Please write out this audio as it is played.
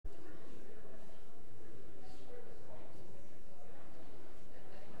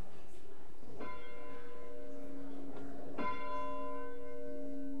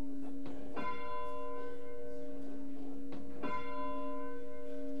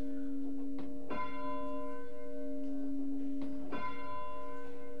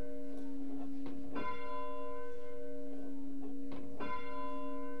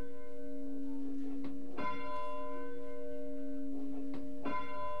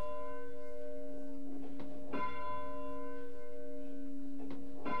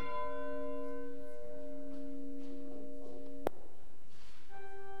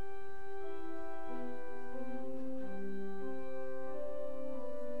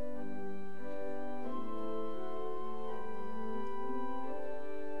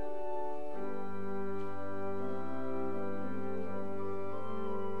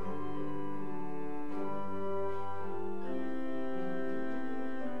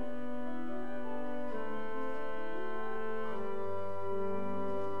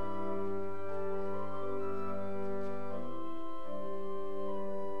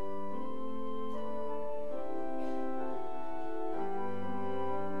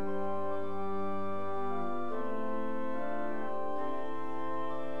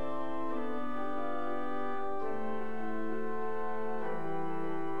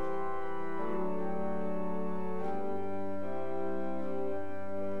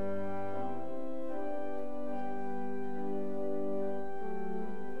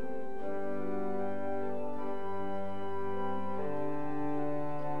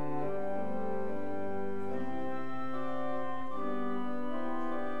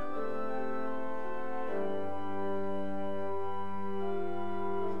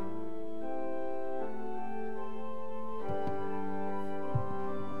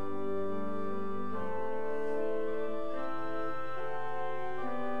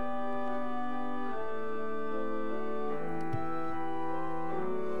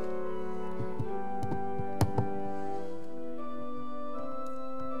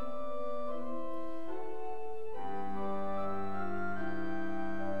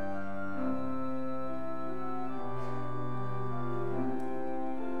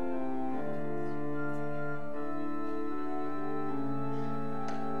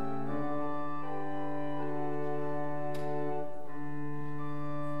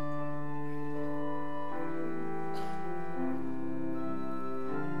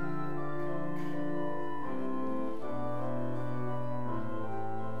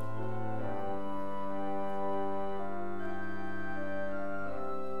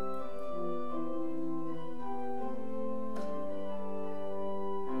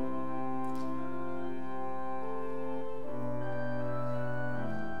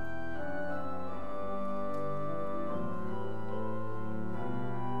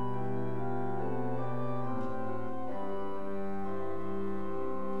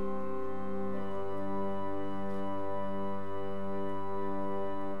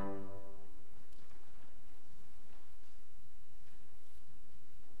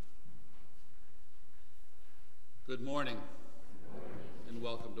Good morning, and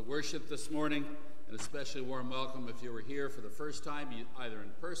welcome to worship this morning, and especially warm welcome if you were here for the first time, either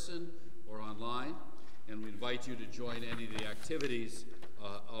in person or online, and we invite you to join any of the activities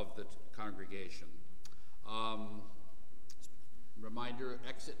of the congregation. Reminder,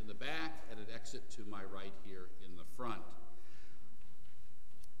 exit in the back and an exit to my right here in the front.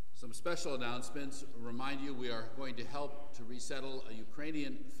 Some special announcements. Remind you we are going to help to resettle a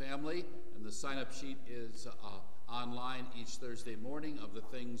Ukrainian family, and the sign-up sheet is online each Thursday morning of the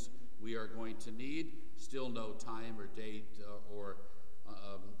things we are going to need. Still no time or date or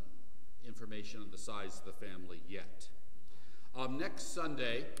information on the size of the family yet. Next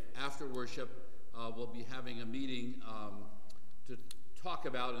Sunday, after worship, we'll be having a meeting to talk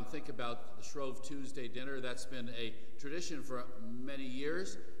about and think about the Shrove Tuesday dinner. That's been a tradition for many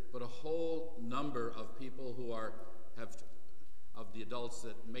years, but a whole number of people who of the adults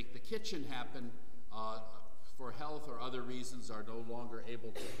that make the kitchen happen for health or other reasons are no longer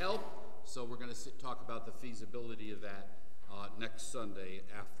able to help. So we're going to talk about the feasibility of that next Sunday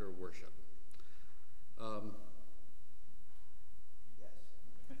after worship.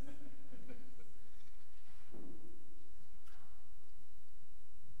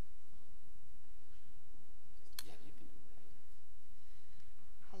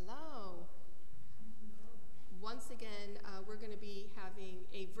 Once again, we're going to be having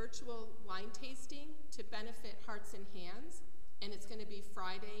a virtual wine tasting to benefit Hearts and Hands, and it's going to be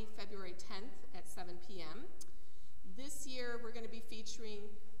Friday, February 10th at 7 p.m. This year, we're going to be featuring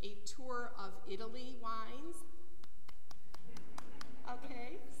a tour of Italy wines.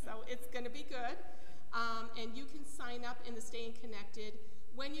 Okay, so it's going to be good. And you can sign up in the Staying Connected.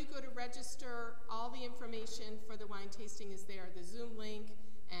 When you go to register, all the information for the wine tasting is there, the Zoom link,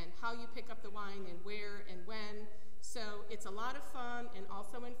 and how you pick up the wine and where and when. So it's a lot of fun and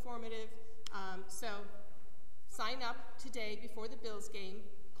also informative. So sign up today before the Bills game.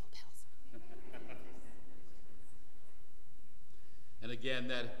 Go Bills. And again,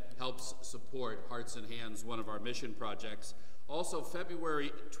 that helps support Hearts and Hands, one of our mission projects. Also,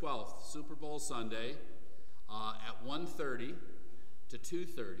 February 12th, Super Bowl Sunday, at 1:30 to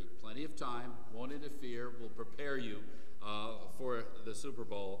 2:30. Plenty of time, won't interfere. We'll prepare you for the Super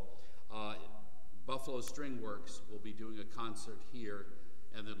Bowl. Buffalo String Works will be doing a concert here,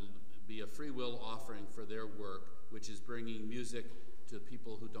 and it'll be a free will offering for their work, which is bringing music to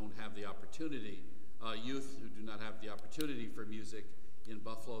people who don't have the opportunity, youth who do not have the opportunity for music in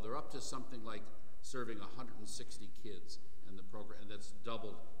Buffalo. They're up to something like serving 160 kids in the program, and that's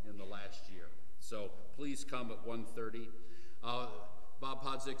doubled in the last year. So please come at 1:30. Bob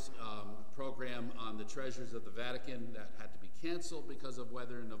Podzik's program on the treasures of the Vatican that had to be canceled because of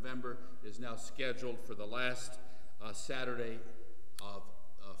weather in November is now scheduled for the last Saturday of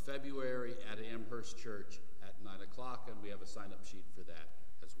February at Amherst Church at 9 o'clock, and we have a sign-up sheet for that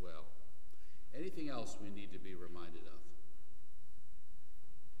as well. Anything else we need to be reminded of?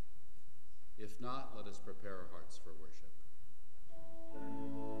 If not, let us prepare our hearts for worship.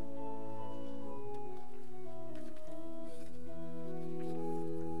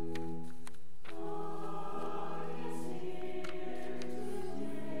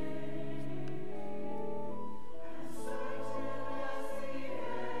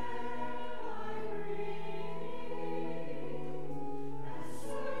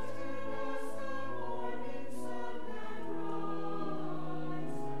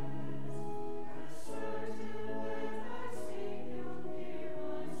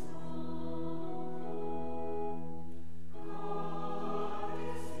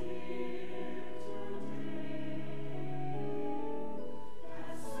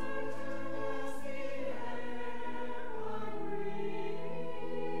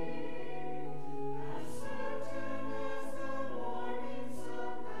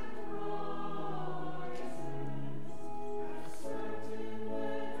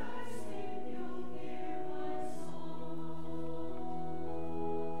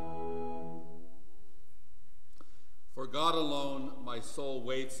 For God alone, my soul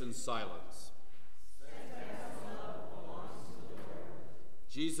waits in silence.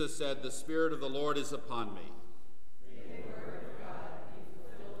 Jesus said, "The Spirit of the Lord is upon me." May the word of God be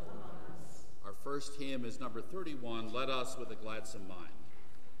fulfilled among us. Our first hymn is number 31, Let Us with a Gladsome Mind.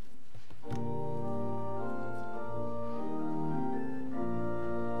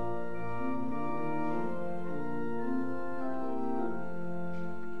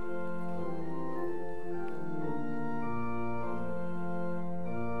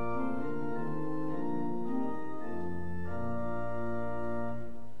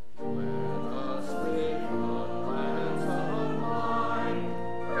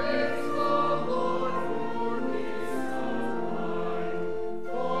 Praise the Lord for his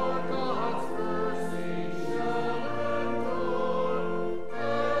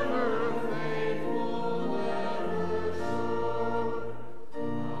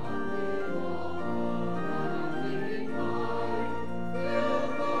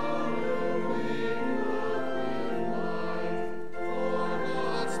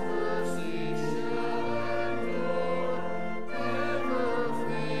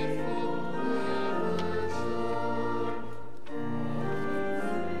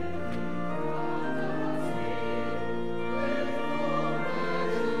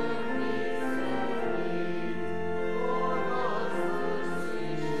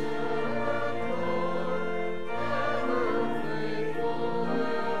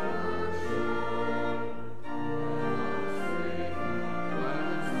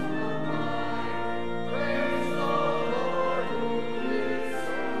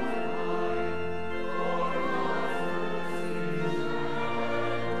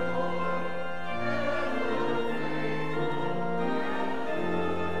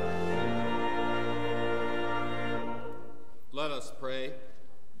Let us pray.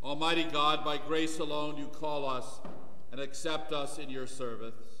 Almighty God, by grace alone you call us and accept us in your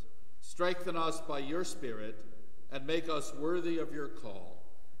service. Strengthen us by your Spirit and make us worthy of your call.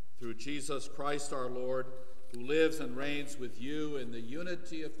 Through Jesus Christ our Lord, who lives and reigns with you in the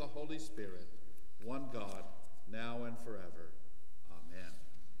unity of the Holy Spirit, one God, now and forever. Amen.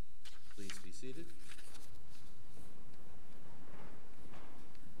 Please be seated.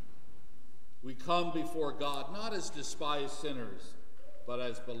 We come before God not as despised sinners, but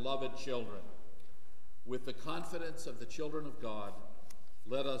as beloved children. With the confidence of the children of God,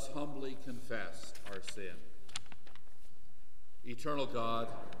 let us humbly confess our sin. Eternal God,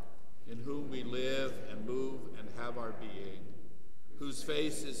 in whom we live and move and have our being, whose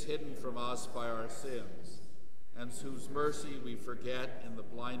face is hidden from us by our sins, and whose mercy we forget in the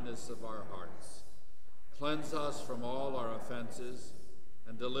blindness of our hearts. Cleanse us from all our offenses,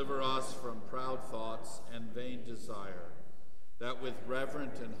 and deliver us from proud thoughts and vain desire, that with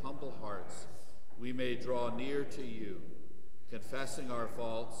reverent and humble hearts we may draw near to you, confessing our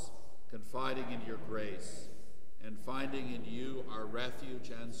faults, confiding in your grace, and finding in you our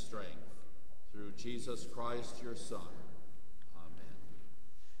refuge and strength, through Jesus Christ, your Son. Amen.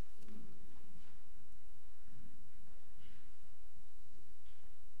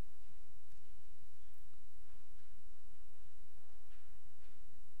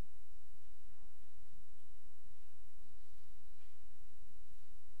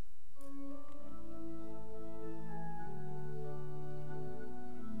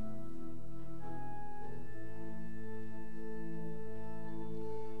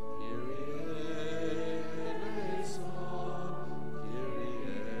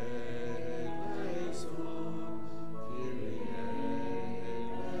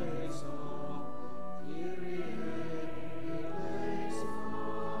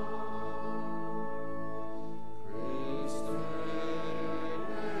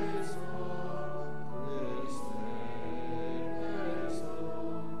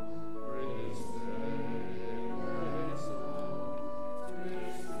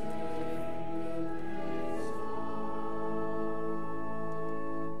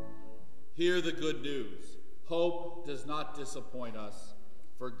 Hear the good news. Hope does not disappoint us,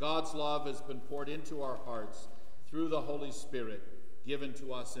 for God's love has been poured into our hearts through the Holy Spirit given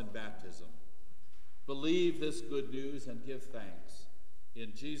to us in baptism. Believe this good news and give thanks.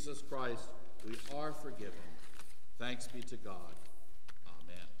 In Jesus Christ, we are forgiven. Thanks be to God.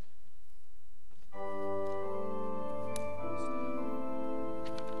 Amen.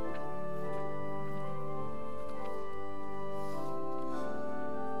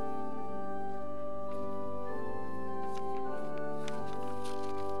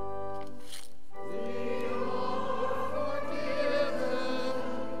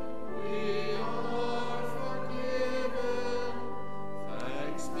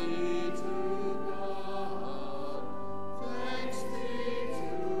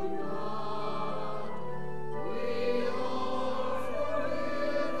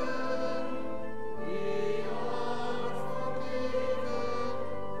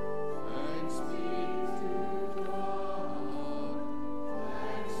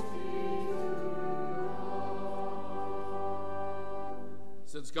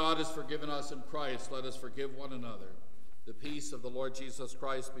 Since God has forgiven us in Christ, let us forgive one another. The peace of the Lord Jesus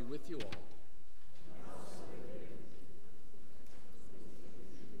Christ be with you all.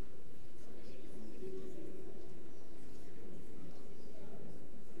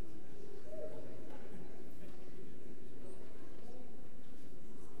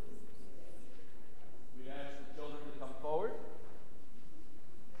 We ask the children to come forward.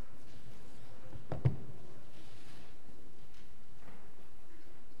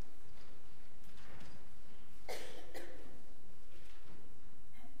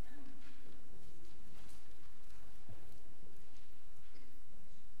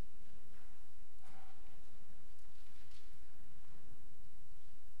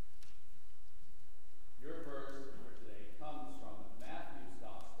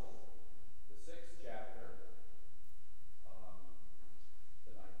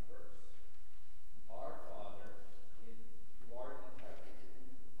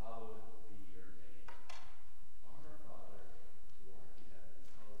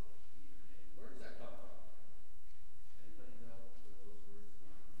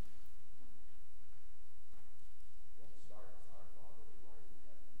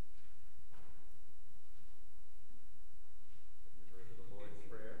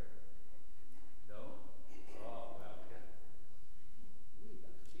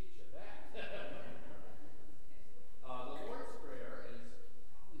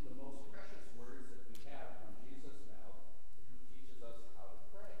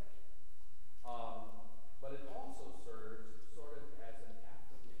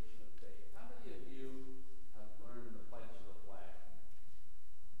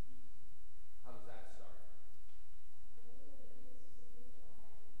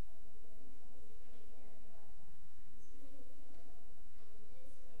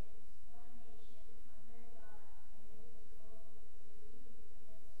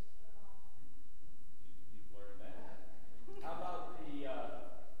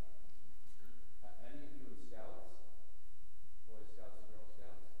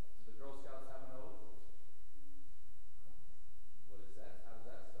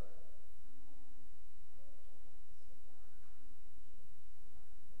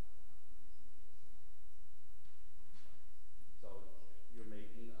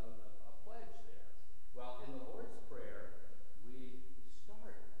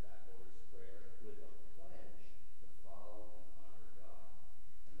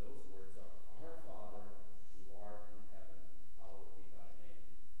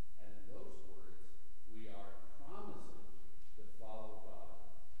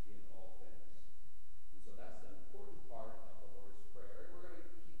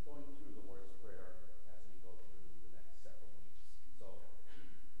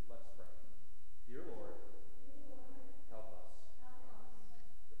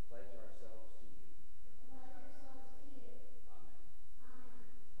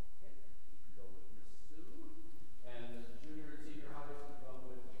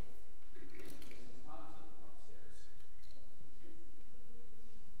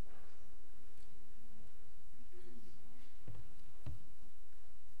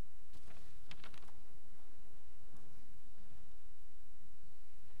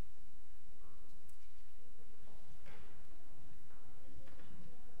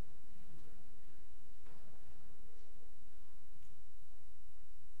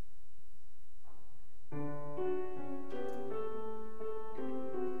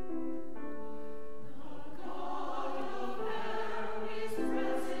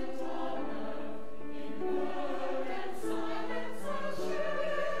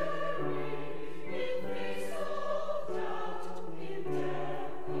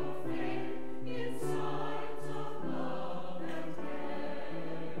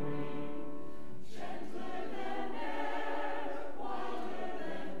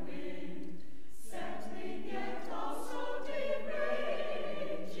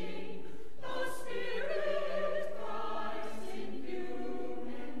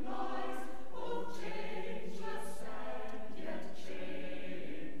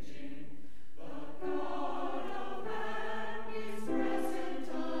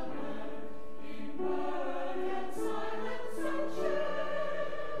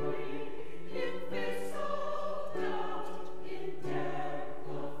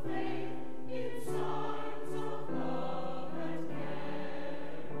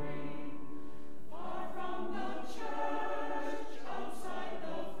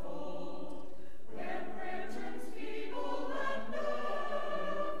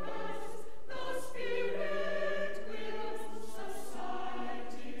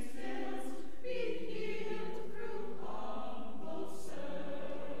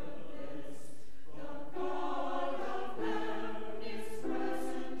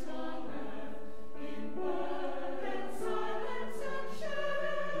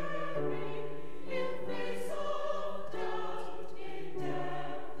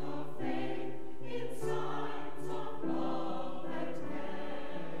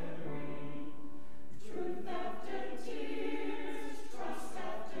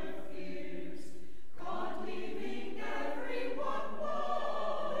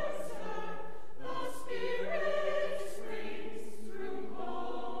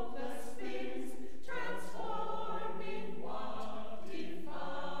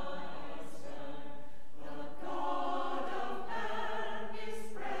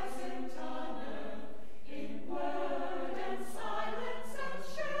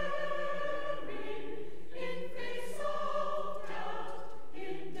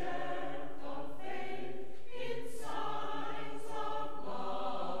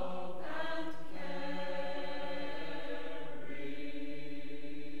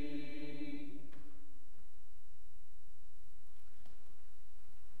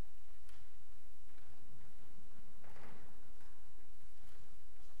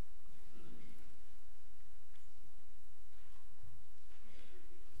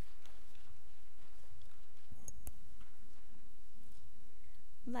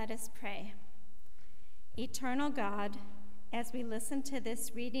 Let us pray. Eternal God, as we listen to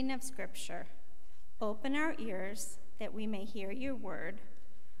this reading of Scripture, open our ears that we may hear your word.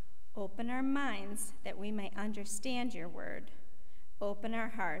 Open our minds that we may understand your word. Open our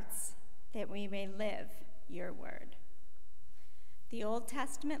hearts that we may live your word. The Old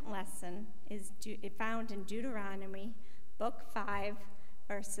Testament lesson is found in Deuteronomy, Book 5,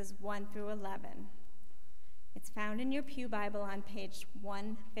 verses 1 through 11. It's found in your Pew Bible on page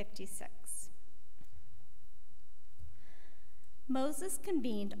 156. Moses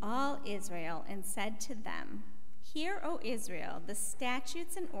convened all Israel and said to them, "Hear, O Israel, the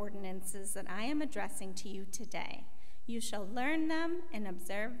statutes and ordinances that I am addressing to you today. You shall learn them and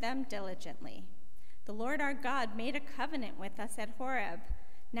observe them diligently. The Lord our God made a covenant with us at Horeb.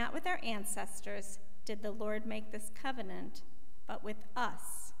 Not with our ancestors did the Lord make this covenant, but with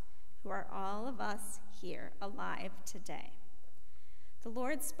us, who are all of us here alive today. The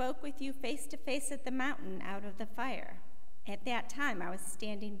Lord spoke with you face to face at the mountain out of the fire. At that time I was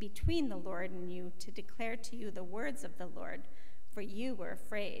standing between the Lord and you to declare to you the words of the Lord, for you were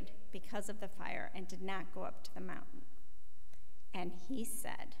afraid because of the fire and did not go up to the mountain." And he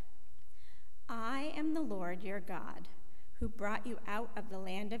said, "I am the Lord your God, who brought you out of the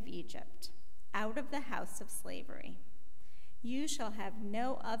land of Egypt, out of the house of slavery. You shall have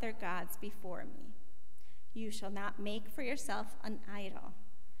no other gods before me. You shall not make for yourself an idol,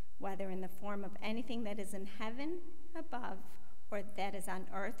 whether in the form of anything that is in heaven above, or that is on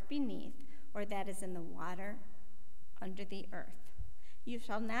earth beneath, or that is in the water under the earth. You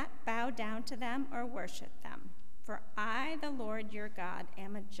shall not bow down to them or worship them. For I, the Lord your God,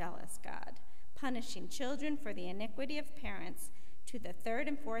 am a jealous God, punishing children for the iniquity of parents to the 3rd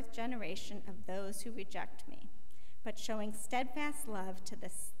and 4th generation of those who reject me, but showing steadfast love to the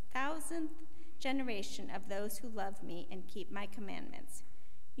 1000th generation of those who love me and keep my commandments.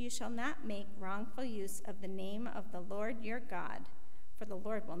 You shall not make wrongful use of the name of the Lord your God, for the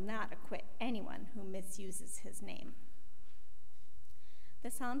Lord will not acquit anyone who misuses his name."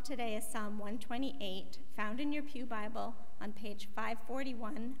 The psalm today is Psalm 128, found in your Pew Bible on page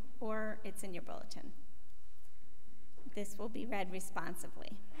 541, or it's in your bulletin. This will be read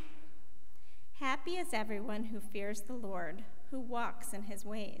responsively. Happy is everyone who fears the Lord, who walks in his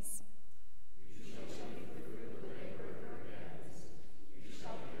ways.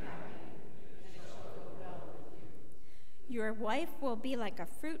 Your wife will be like a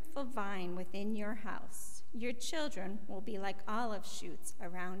fruitful vine within your house. Your children will be like olive shoots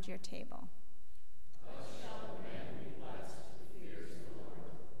around your table. Thus shall the man be blessed who fears the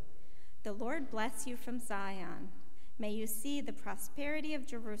Lord. The Lord bless you from Zion. May you see the prosperity of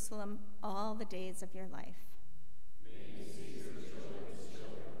Jerusalem all the days of your life. May you see your children's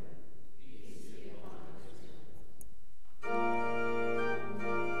children. Peace be upon you.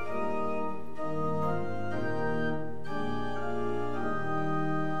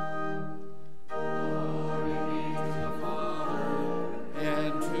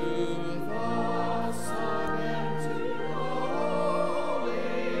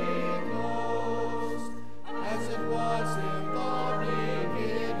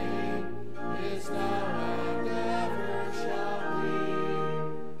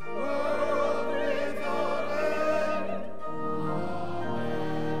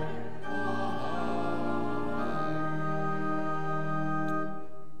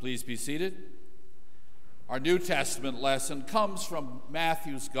 Please be seated. Our New Testament lesson comes from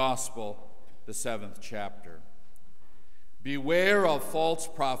Matthew's Gospel, the 7th chapter. Beware of false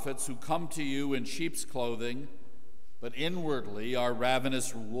prophets who come to you in sheep's clothing, but inwardly are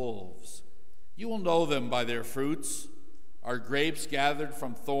ravenous wolves. You will know them by their fruits. Are grapes gathered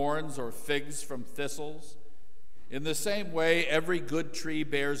from thorns or figs from thistles? In the same way, every good tree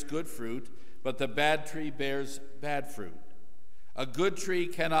bears good fruit, but the bad tree bears bad fruit. A good tree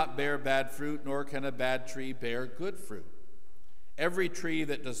cannot bear bad fruit, nor can a bad tree bear good fruit. Every tree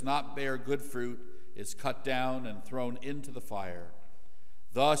that does not bear good fruit is cut down and thrown into the fire.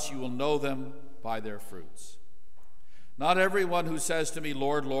 Thus you will know them by their fruits. Not everyone who says to me,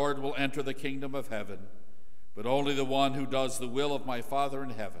 Lord, Lord, will enter the kingdom of heaven, but only the one who does the will of my Father in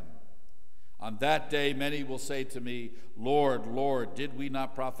heaven. On that day many will say to me, Lord, Lord, did we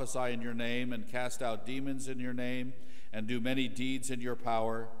not prophesy in your name and cast out demons in your name and do many deeds in your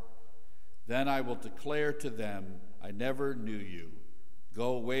power? Then I will declare to them, I never knew you.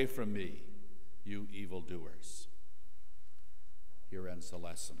 Go away from me, you evildoers. Here ends the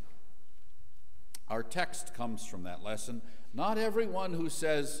lesson. Our text comes from that lesson. Not everyone who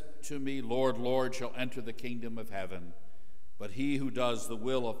says to me, Lord, Lord, shall enter the kingdom of heaven, but he who does the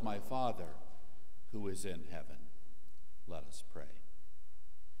will of my Father who is in heaven. Let us pray.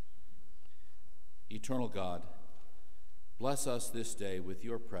 Eternal God, bless us this day with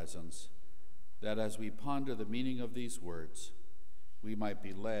your presence, that as we ponder the meaning of these words, we might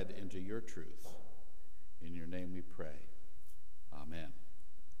be led into your truth. In your name we pray. Amen.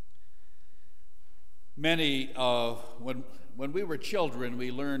 When we were children,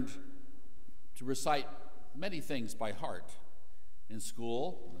 we learned to recite many things by heart. In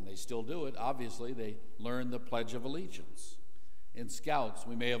school, and they still do it, obviously, they learn the Pledge of Allegiance. In Scouts,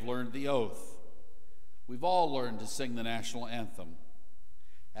 we may have learned the oath. We've all learned to sing the national anthem.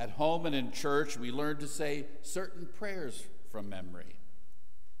 At home and in church, we learn to say certain prayers from memory.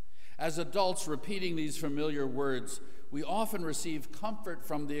 As adults, repeating these familiar words, we often receive comfort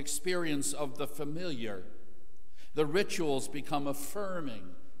from the experience of the familiar. The rituals become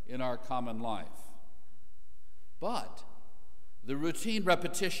affirming in our common life. But the routine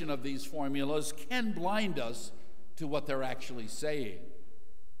repetition of these formulas can blind us to what they're actually saying.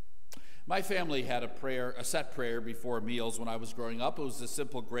 My family had a set prayer before meals when I was growing up. It was the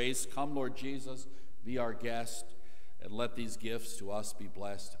simple grace, "Come, Lord Jesus, be our guest, and let these gifts to us be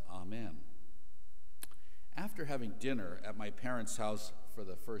blessed. Amen." After having dinner at my parents' house for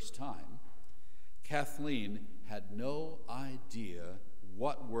the first time, Kathleen had no idea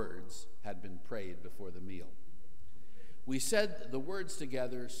what words had been prayed before the meal. We said the words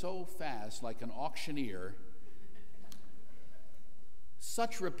together so fast, like an auctioneer,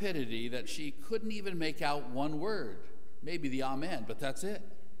 such rapidity that she couldn't even make out one word, maybe the amen, but that's it.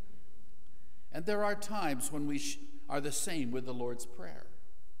 And there are times when we are the same with the Lord's Prayer.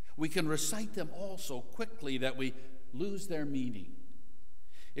 We can recite them all so quickly that we lose their meaning.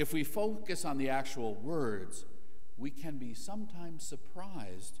 If we focus on the actual words, we can be sometimes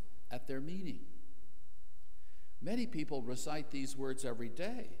surprised at their meaning. Many people recite these words every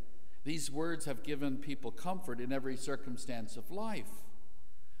day. These words have given people comfort in every circumstance of life.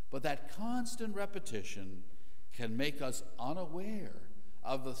 But that constant repetition can make us unaware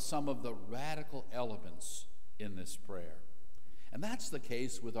of some of the radical elements in this prayer. And that's the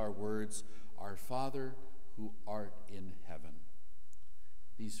case with our words, "Our Father who art in heaven."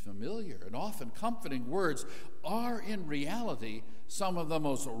 These familiar and often comforting words are in reality some of the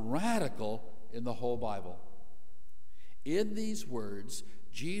most radical in the whole Bible. In these words,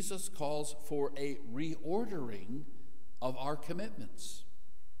 Jesus calls for a reordering of our commitments.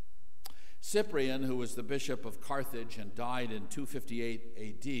 Cyprian, who was the bishop of Carthage and died in 258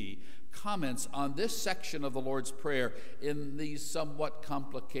 AD, comments on this section of the Lord's Prayer in these somewhat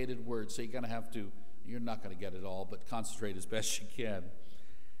complicated words. So you're not going to get it all, but concentrate as best you can.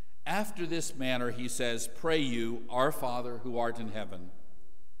 After this manner, he says, "Pray you, our Father who art in heaven."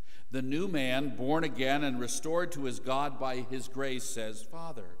 The new man, born again and restored to his God by his grace, says,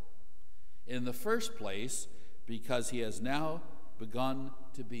 "Father." In the first place, because he has now begun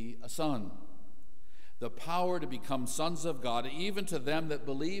to be a son. The power to become sons of God, even to them that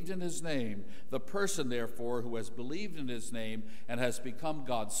believed in his name. The person, therefore, who has believed in his name and has become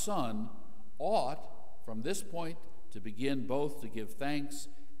God's son, ought, from this point, to begin both to give thanks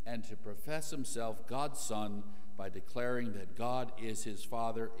and to profess himself God's son by declaring that God is his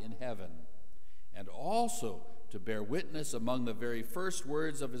Father in heaven, and also to bear witness among the very first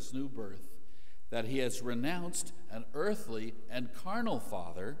words of his new birth that he has renounced an earthly and carnal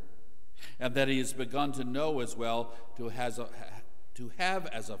father, and that he has begun to know as well to have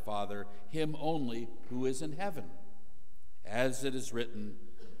as a father him only who is in heaven. As it is written,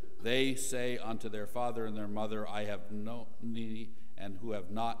 "They say unto their father and their mother, I have no need," and who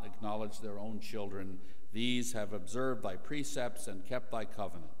have not acknowledged their own children, "These have observed thy precepts and kept thy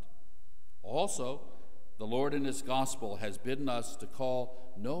covenant." Also, the Lord in his gospel has bidden us to call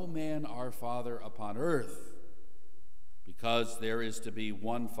no man our father upon earth, because there is to be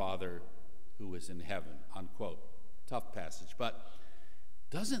one Father who is in heaven, unquote. Tough passage, but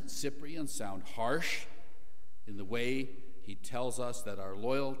doesn't Cyprian sound harsh in the way he tells us that our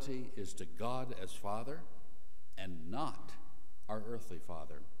loyalty is to God as Father and not our earthly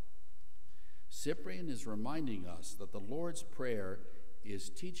father? Cyprian is reminding us that the Lord's Prayer is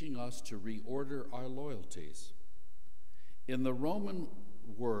teaching us to reorder our loyalties. In the Roman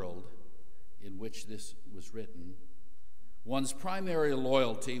world in which this was written, one's primary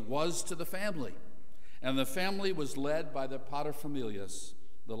loyalty was to the family, and the family was led by the paterfamilias,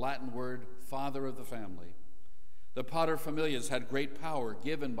 the Latin word father of the family. The paterfamilias had great power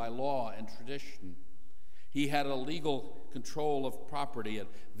given by law and tradition. He had a legal control of property at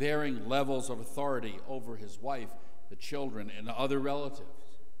varying levels of authority over his wife, the children, and other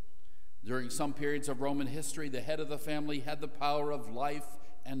relatives. During some periods of Roman history, the head of the family had the power of life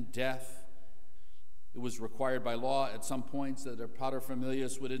and death. It was required by law at some points that their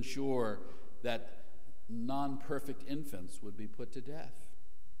paterfamilias would ensure that non-perfect infants would be put to death.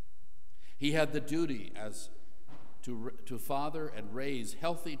 He had the duty to father and raise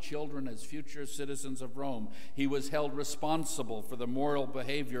healthy children as future citizens of Rome. He was held responsible for the moral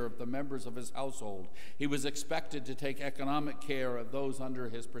behavior of the members of his household. He was expected to take economic care of those under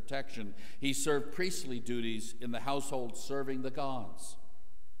his protection. He served priestly duties in the household, serving the gods.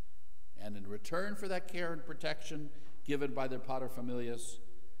 And in return for that care and protection given by their paterfamilias,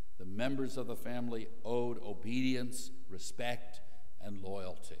 the members of the family owed obedience, respect, and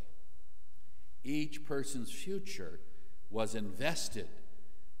loyalty. Each person's future was invested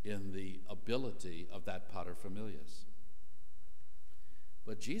in the ability of that paterfamilias.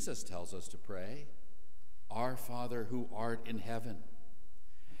 But Jesus tells us to pray, "Our Father who art in heaven."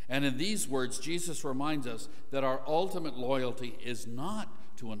 And in these words, Jesus reminds us that our ultimate loyalty is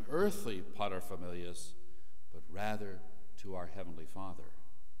not to an earthly paterfamilias, but rather to our Heavenly Father.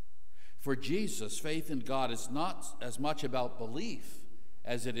 For Jesus, faith in God is not as much about belief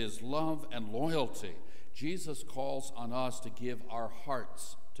as it is love and loyalty. Jesus calls on us to give our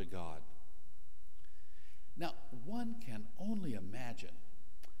hearts to God. Now, one can only imagine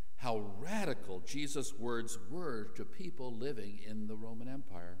how radical Jesus' words were to people living in the Roman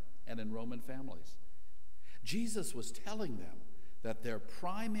Empire and in Roman families. Jesus was telling them that their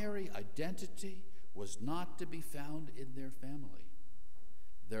primary identity was not to be found in their family.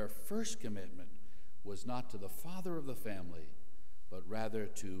 Their first commitment was not to the father of the family, but rather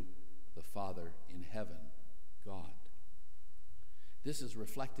to the Father in heaven, God. This is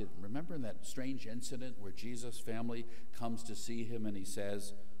reflected, remember in that strange incident where Jesus' family comes to see him and he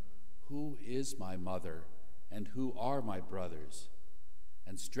says, "Who is my mother and who are my brothers?"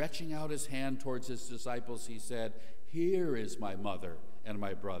 And stretching out his hand towards his disciples, he said, "Here is my mother and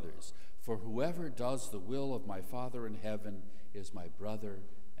my brothers, for whoever does the will of my Father in heaven is my brother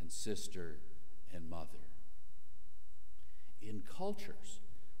and sister and mother." In cultures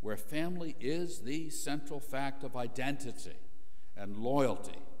where family is the central fact of identity and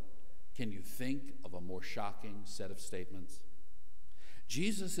loyalty, can you think of a more shocking set of statements?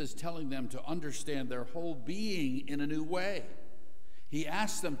 Jesus is telling them to understand their whole being in a new way. He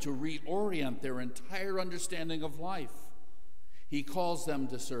asks them to reorient their entire understanding of life. He calls them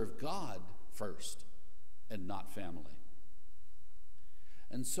to serve God first and not family.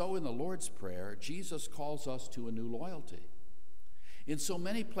 And so in the Lord's Prayer, Jesus calls us to a new loyalty. In so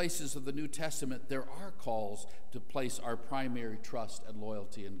many places of the New Testament, there are calls to place our primary trust and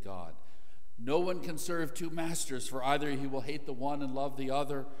loyalty in God. No one can serve two masters, for either he will hate the one and love the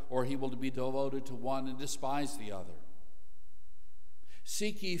other, or he will be devoted to one and despise the other.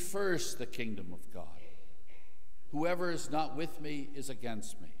 Seek ye first the kingdom of God. Whoever is not with me is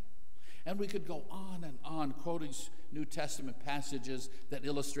against me. And we could go on and on quoting New Testament passages that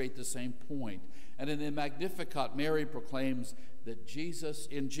illustrate the same point. And in the Magnificat, Mary proclaims that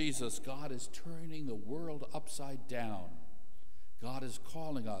in Jesus, God is turning the world upside down. God is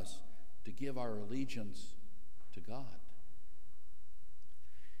calling us to give our allegiance to God.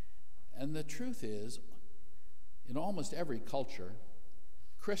 And the truth is, in almost every culture,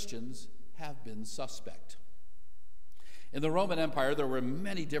 Christians have been suspect. In the Roman Empire, there were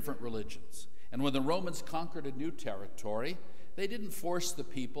many different religions. And when the Romans conquered a new territory, they didn't force the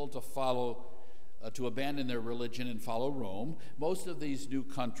people to abandon their religion and follow Rome. Most of these new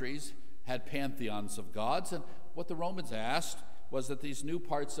countries had pantheons of gods, and what the Romans asked was that these new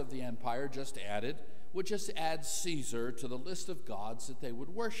parts of the empire would just add Caesar to the list of gods that they would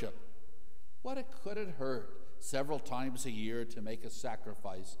worship. What could it hurt several times a year to make a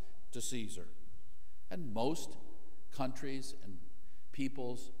sacrifice to Caesar? And most countries and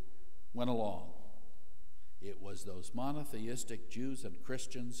peoples went along. It was those monotheistic Jews and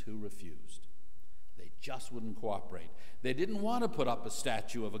Christians who refused. They just wouldn't cooperate. They didn't want to put up a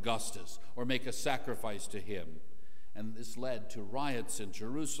statue of Augustus or make a sacrifice to him. And this led to riots in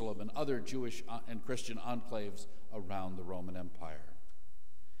Jerusalem and other Jewish and Christian enclaves around the Roman Empire.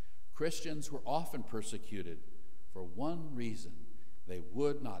 Christians were often persecuted for one reason: they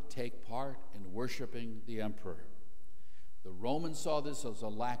would not take part in worshiping the emperor. The Romans saw this as a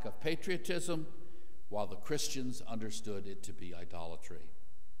lack of patriotism, while the Christians understood it to be idolatry.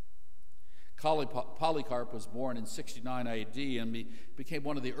 Polycarp was born in 69 AD and became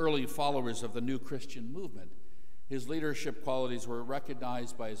one of the early followers of the new Christian movement. His leadership qualities were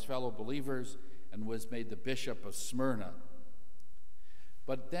recognized by his fellow believers and was made the bishop of Smyrna.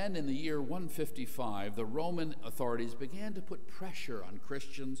 But then in the year 155, the Roman authorities began to put pressure on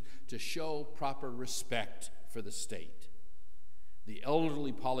Christians to show proper respect for the state. The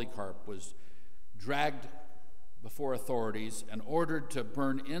elderly Polycarp was dragged before authorities and ordered to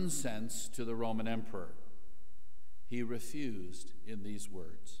burn incense to the Roman emperor. he refused in these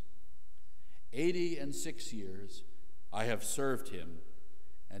words, 86 years I have served him,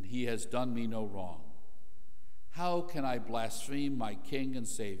 and he has done me no wrong. How can I blaspheme my King and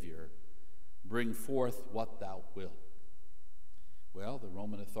Savior? Bring forth what thou wilt. Well, the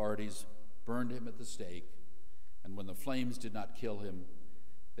Roman authorities burned him at the stake, and when the flames did not kill him,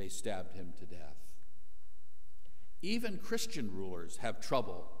 they stabbed him to death. Even Christian rulers have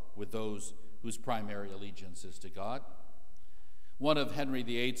trouble with those whose primary allegiance is to God. One of Henry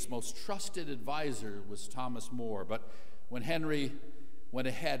VIII's most trusted advisors was Thomas More, but when Henry went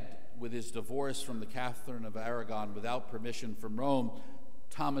ahead with his divorce from the Catherine of Aragon without permission from Rome,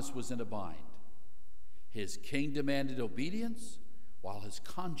 Thomas was in a bind. His king demanded obedience, while his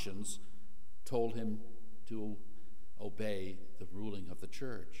conscience told him to obey the ruling of the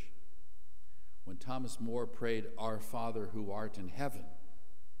church. When Thomas More prayed, "Our Father who art in heaven,"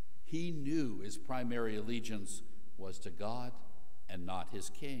 he knew his primary allegiance was to God and not his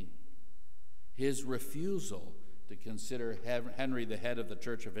king. His refusal to consider Henry the head of the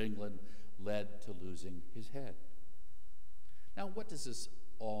Church of England led to losing his head. Now, what does this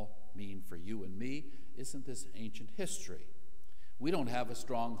all mean for you and me? Isn't this ancient history? We don't have a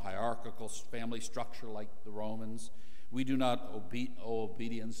strong hierarchical family structure like the Romans. We do not owe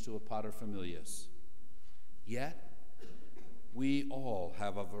obedience to a paterfamilias. Yet, we all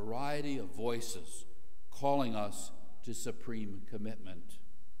have a variety of voices calling us to supreme commitment.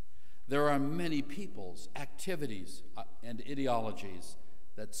 There are many peoples, activities, and ideologies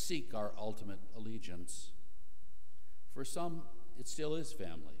that seek our ultimate allegiance. For some, it still is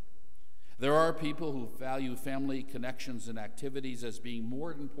family. There are people who value family connections and activities as being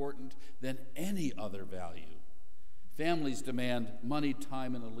more important than any other value. Families demand money,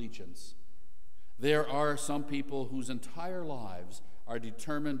 time, and allegiance. There are some people whose entire lives are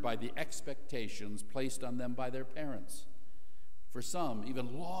determined by the expectations placed on them by their parents. For some,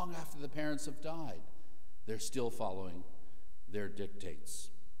 even long after the parents have died, they're still following their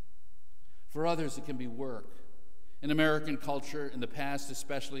dictates. For others, it can be work. In American culture, in the past,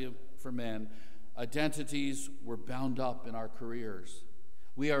 especially for men, identities were bound up in our careers.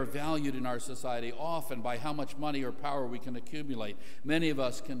 We are valued in our society often by how much money or power we can accumulate. Many of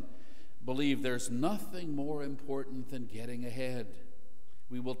us can believe there's nothing more important than getting ahead.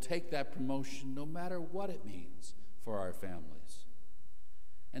 We will take that promotion no matter what it means for our families.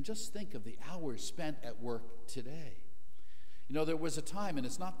 And just think of the hours spent at work today. You know, there was a time, and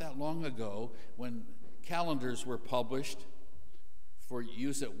it's not that long ago, when calendars were published for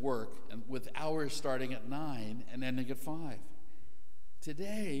use at work, and with hours starting at 9 and ending at 5.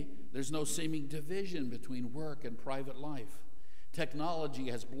 Today, there's no seeming division between work and private life. Technology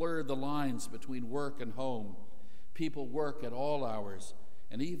has blurred the lines between work and home. People work at all hours,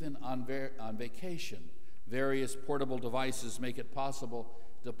 and even on vacation, various portable devices make it possible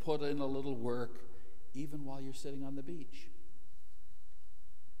to put in a little work even while you're sitting on the beach.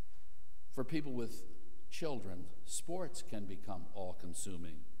 For people with children, sports can become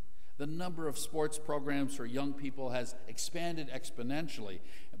all-consuming. The number of sports programs for young people has expanded exponentially,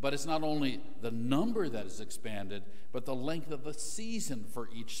 but it's not only the number that has expanded, but the length of the season for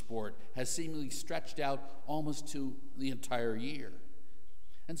each sport has seemingly stretched out almost to the entire year.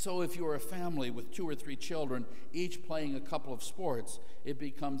 And so if you're a family with 2 or 3 children, each playing a couple of sports, it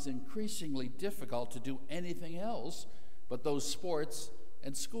becomes increasingly difficult to do anything else but those sports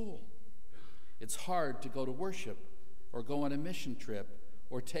and school. It's hard to go to worship or go on a mission trip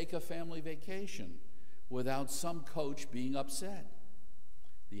or take a family vacation without some coach being upset.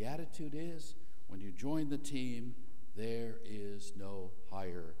 The attitude is, when you join the team, there is no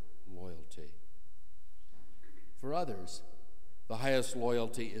higher loyalty. For others, the highest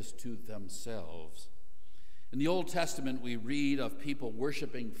loyalty is to themselves. In the Old Testament, we read of people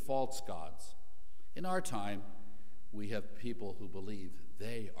worshiping false gods. In our time, we have people who believe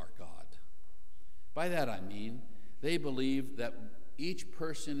they are God. By that I mean, they believe that each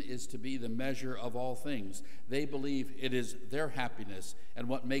person is to be the measure of all things. They believe it is their happiness and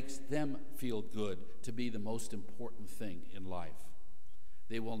what makes them feel good to be the most important thing in life.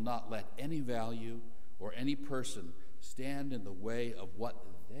 They will not let any value or any person stand in the way of what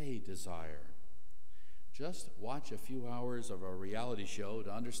they desire. Just watch a few hours of a reality show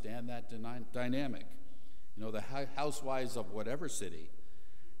to understand that dynamic. You know, the housewives of whatever city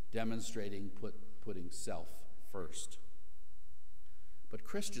demonstrating putting self first. But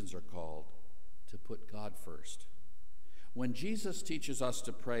Christians are called to put God first. When Jesus teaches us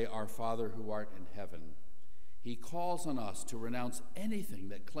to pray, "Our Father who art in heaven," he calls on us to renounce anything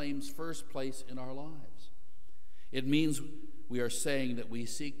that claims first place in our lives. It means we are saying that we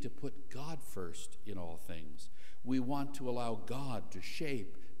seek to put God first in all things. We want to allow God to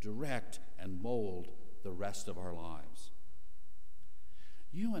shape, direct, and mold the rest of our lives.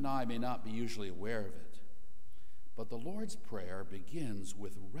 You and I may not be usually aware of it, but the Lord's Prayer begins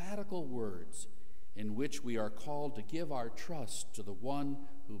with radical words in which we are called to give our trust to the one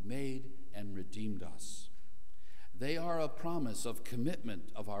who made and redeemed us. They are a promise of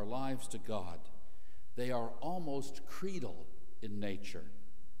commitment of our lives to God. They are almost creedal in nature.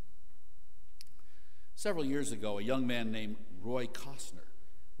 Several years ago, a young man named Roy Costner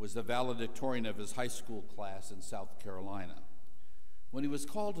was the valedictorian of his high school class in South Carolina. When he was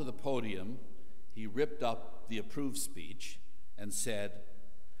called to the podium, he ripped up the approved speech and said,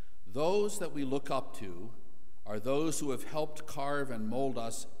 "Those that we look up to are those who have helped carve and mold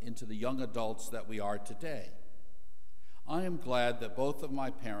us into the young adults that we are today. I am glad that both of my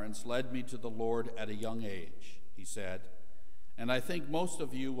parents led me to the Lord at a young age," he said, "and I think most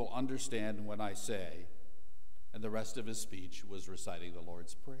of you will understand when I say," and the rest of his speech was reciting the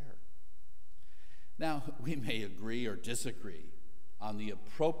Lord's Prayer. Now, we may agree or disagree on the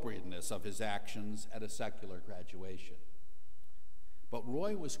appropriateness of his actions at a secular graduation. But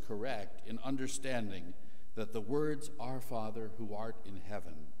Roy was correct in understanding that the words, "Our Father who art in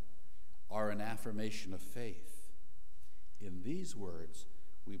heaven," are an affirmation of faith. In these words,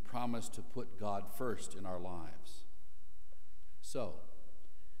 we promise to put God first in our lives. So,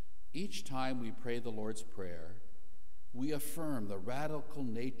 each time we pray the Lord's Prayer, we affirm the radical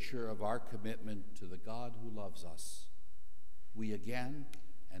nature of our commitment to the God who loves us. We again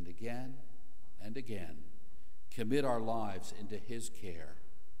and again and again commit our lives into his care.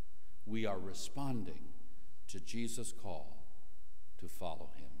 We are responding to Jesus' call to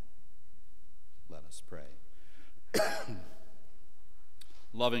follow him. Let us pray.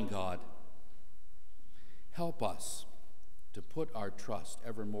 Loving God, help us to put our trust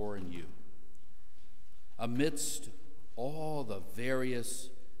evermore in you. Amidst all the various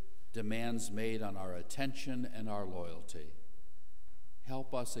demands made on our attention and our loyalty,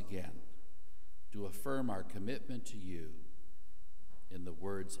 help us again to affirm our commitment to you in the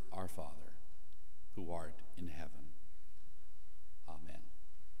words, "Our Father, who art in heaven." Amen.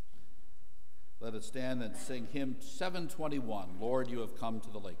 Let us stand and sing hymn 721, "Lord, you have come to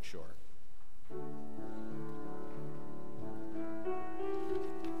the lakeshore."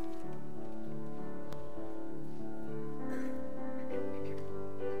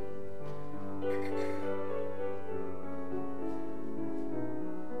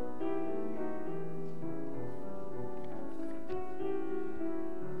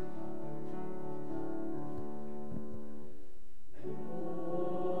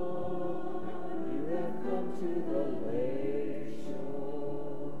 To the lake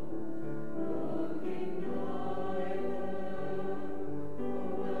shore, looking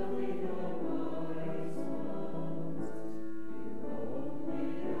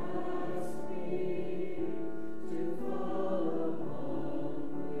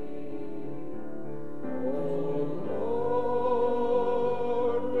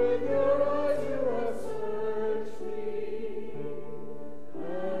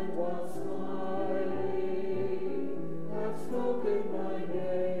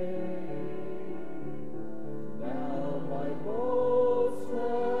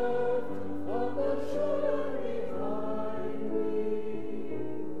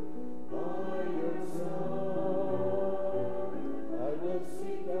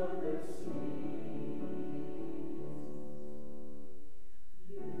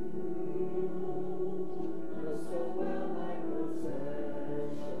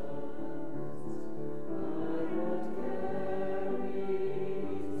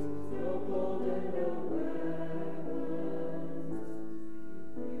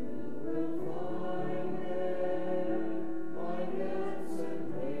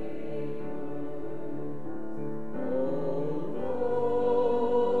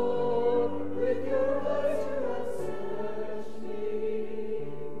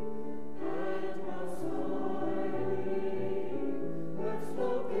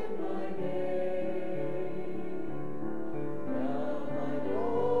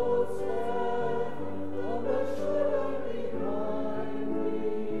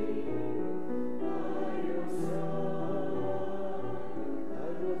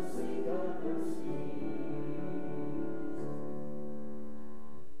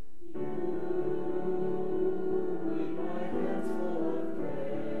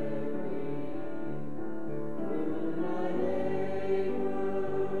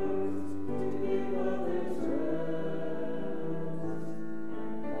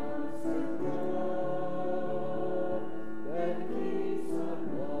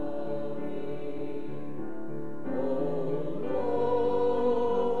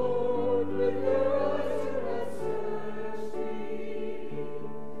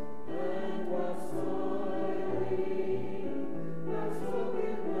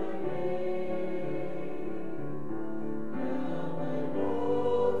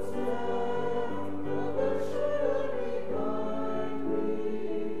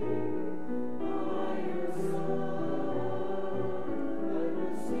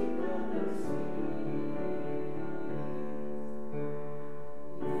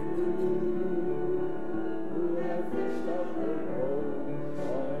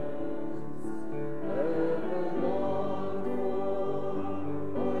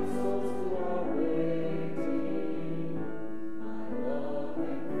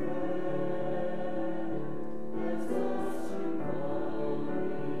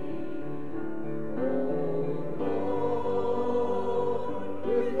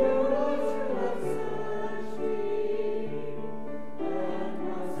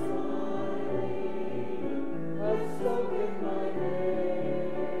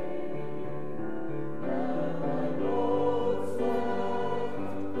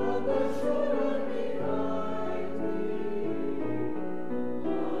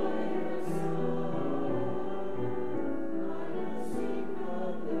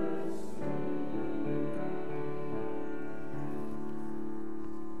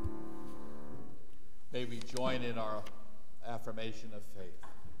join in our affirmation of faith.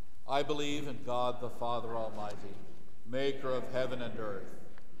 I believe in God the Father Almighty, maker of heaven and earth,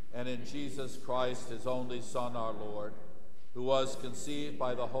 and in Jesus Christ, his only Son, our Lord, who was conceived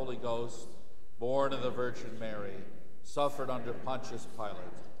by the Holy Ghost, born of the Virgin Mary, suffered under Pontius Pilate,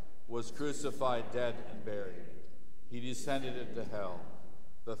 was crucified, dead, and buried. He descended into hell.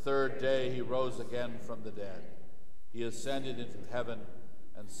 The third day he rose again from the dead. He ascended into heaven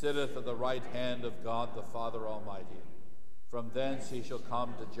and sitteth at the right hand of God the Father Almighty. From thence he shall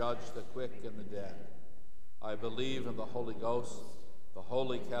come to judge the quick and the dead. I believe in the Holy Ghost, the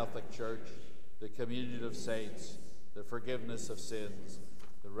Holy Catholic Church, the communion of saints, the forgiveness of sins,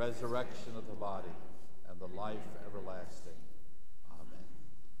 the resurrection of the body, and the life everlasting. Amen.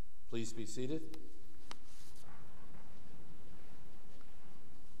 Please be seated.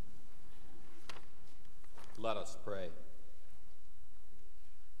 Let us pray.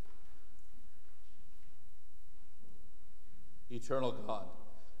 Eternal God,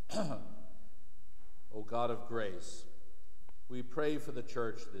 O God of grace, we pray for the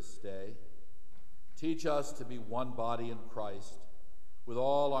church this day. Teach us to be one body in Christ, with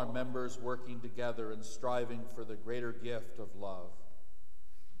all our members working together and striving for the greater gift of love.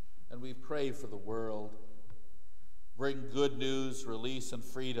 And we pray for the world. Bring good news, release, and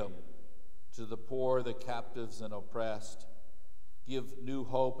freedom to the poor, the captives, and oppressed. Give new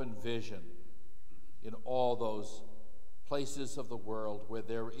hope and vision in all those places of the world where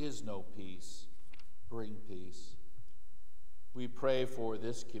there is no peace. Bring peace. We pray for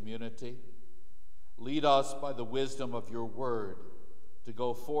this community. Lead us by the wisdom of your word to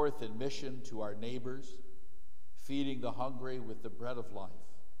go forth in mission to our neighbors, feeding the hungry with the bread of life.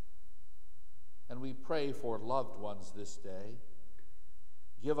 And we pray for loved ones this day.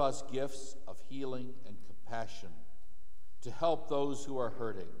 Give us gifts of healing and compassion to help those who are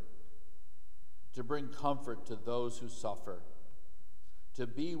hurting, to bring comfort to those who suffer, to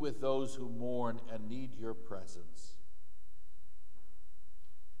be with those who mourn and need your presence.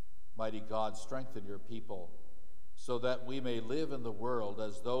 Mighty God, strengthen your people so that we may live in the world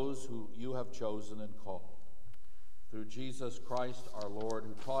as those who you have chosen and called. Through Jesus Christ our Lord,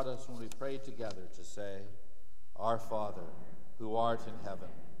 who taught us when we prayed together to say, Our Father, who art in heaven,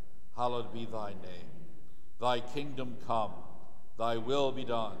 hallowed be thy name. Thy kingdom come, thy will be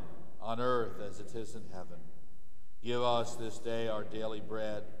done, on earth as it is in heaven. Give us this day our daily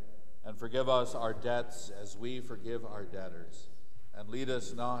bread, and forgive us our debts as we forgive our debtors. And lead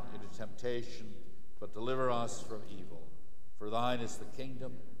us not into temptation, but deliver us from evil. For thine is the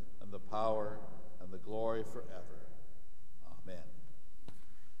kingdom, and the power, and the glory forever. Amen.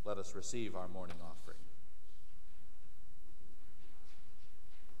 Let us receive our morning offering.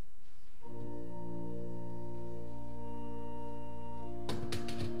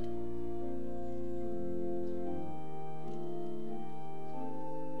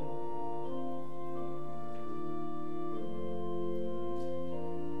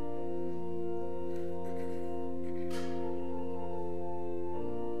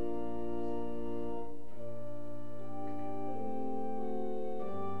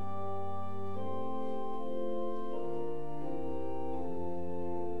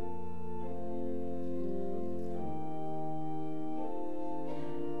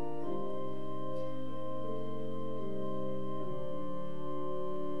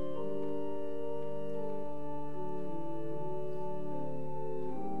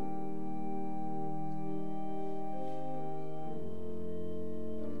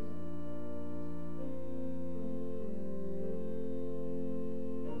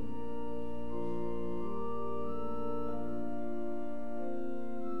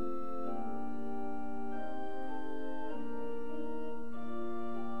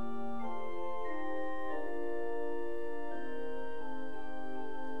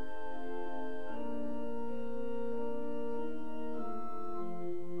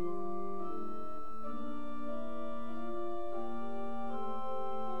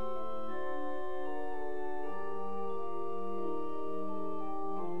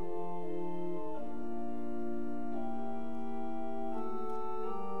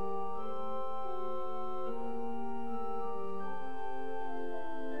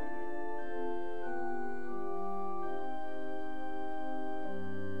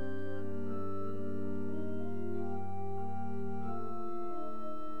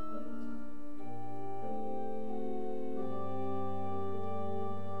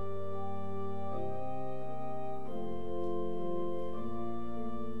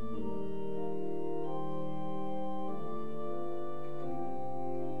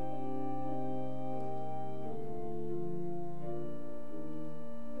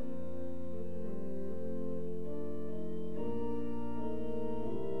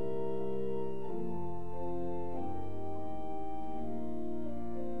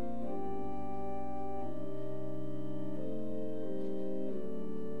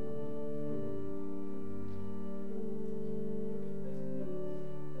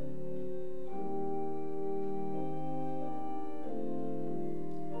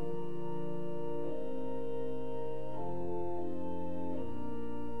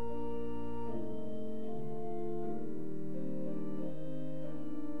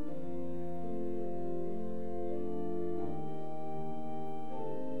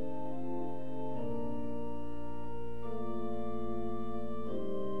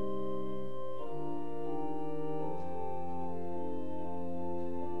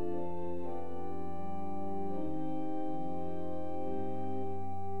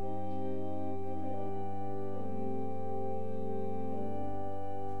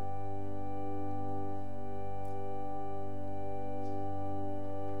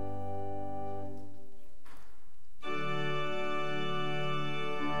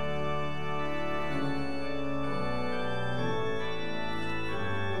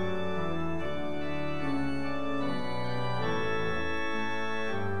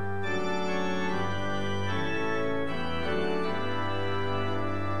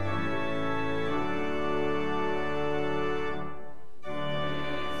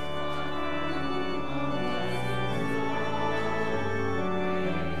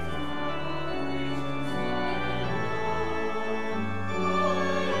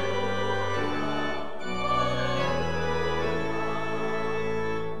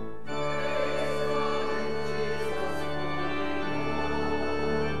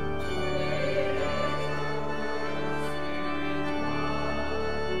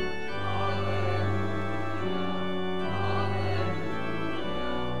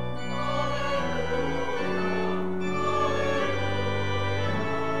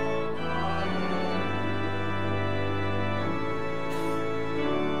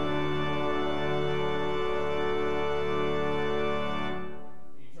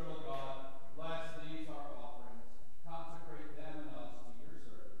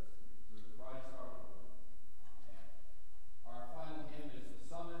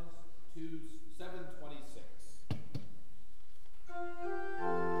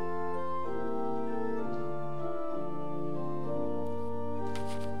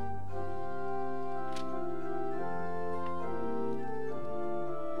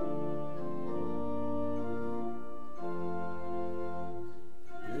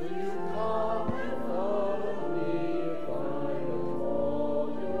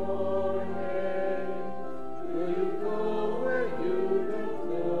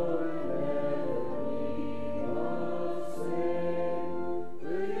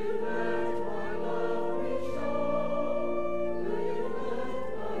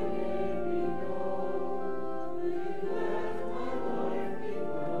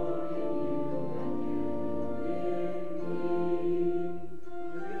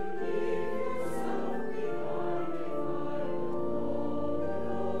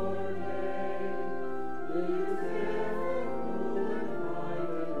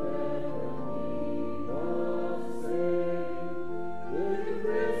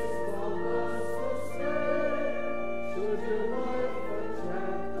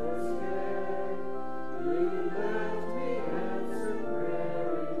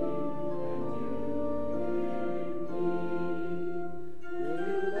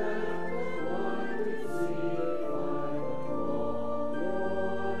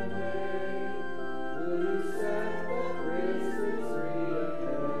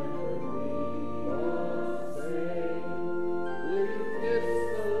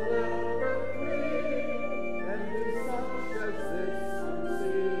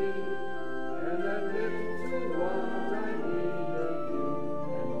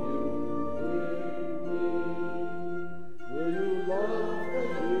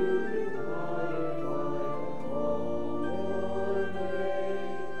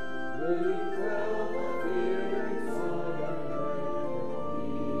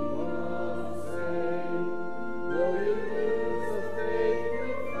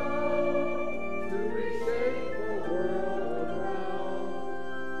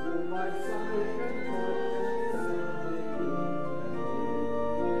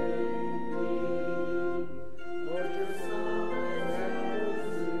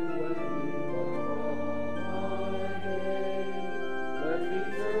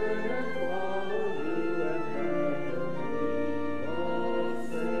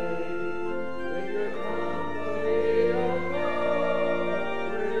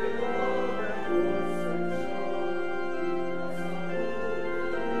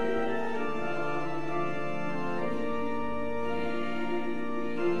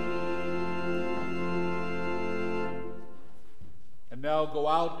 Now go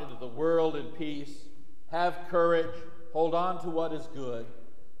out into the world in peace. Have courage. Hold on to what is good.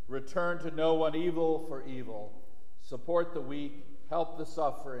 Return to no one evil for evil. Support the weak. Help the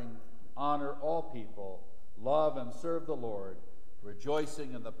suffering. Honor all people. Love and serve the Lord,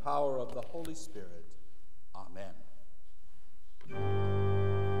 rejoicing in the power of the Holy Spirit. Amen.